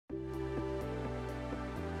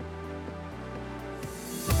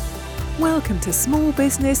Welcome to Small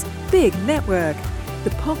Business, Big Network,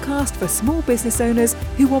 the podcast for small business owners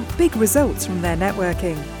who want big results from their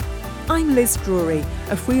networking. I'm Liz Drury,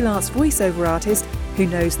 a freelance voiceover artist who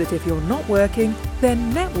knows that if you're not working,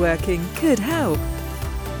 then networking could help.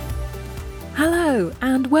 Hello,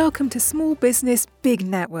 and welcome to Small Business, Big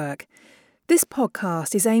Network. This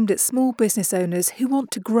podcast is aimed at small business owners who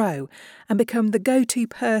want to grow and become the go-to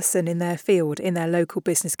person in their field in their local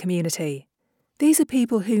business community. These are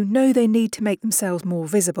people who know they need to make themselves more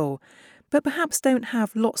visible, but perhaps don't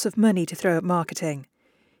have lots of money to throw at marketing.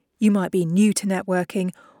 You might be new to networking,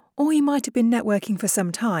 or you might have been networking for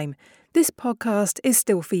some time. This podcast is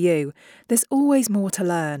still for you. There's always more to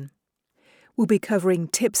learn. We'll be covering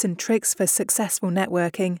tips and tricks for successful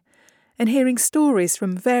networking, and hearing stories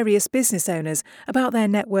from various business owners about their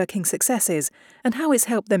networking successes and how it's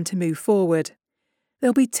helped them to move forward.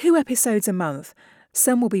 There'll be 2 episodes a month.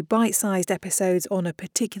 Some will be bite-sized episodes on a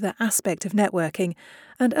particular aspect of networking,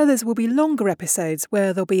 and others will be longer episodes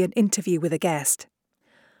where there'll be an interview with a guest.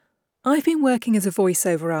 I've been working as a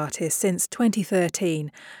voiceover artist since 2013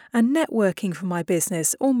 and networking for my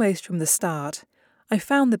business almost from the start. I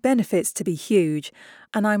found the benefits to be huge,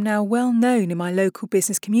 and I'm now well known in my local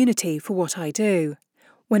business community for what I do.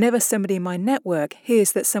 Whenever somebody in my network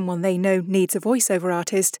hears that someone they know needs a voiceover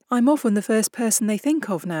artist, I'm often the first person they think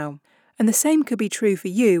of now. And the same could be true for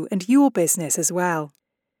you and your business as well.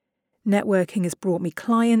 Networking has brought me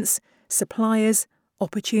clients, suppliers,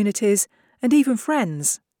 opportunities, and even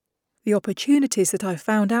friends. The opportunities that I've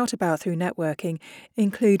found out about through networking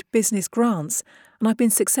include business grants, and I've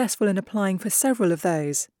been successful in applying for several of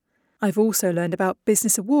those. I've also learned about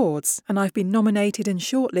business awards, and I've been nominated and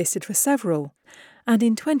shortlisted for several. And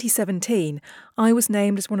in 2017, I was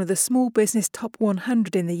named as one of the Small Business Top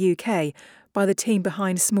 100 in the UK by the team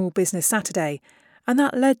behind Small Business Saturday, and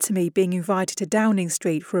that led to me being invited to Downing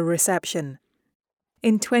Street for a reception.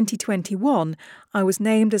 In 2021, I was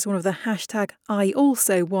named as one of the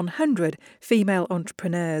 #IAlso100 female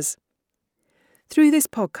entrepreneurs. Through this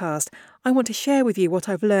podcast, I want to share with you what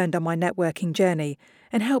I've learned on my networking journey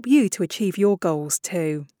and help you to achieve your goals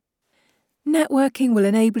too. Networking will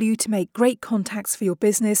enable you to make great contacts for your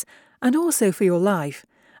business and also for your life,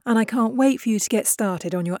 and I can't wait for you to get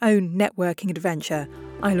started on your own networking adventure.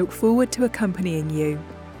 I look forward to accompanying you.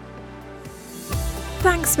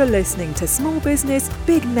 Thanks for listening to Small Business,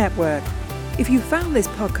 Big Network. If you found this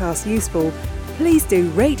podcast useful, please do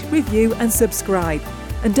rate, review and subscribe.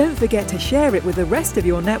 And don't forget to share it with the rest of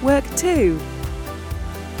your network too.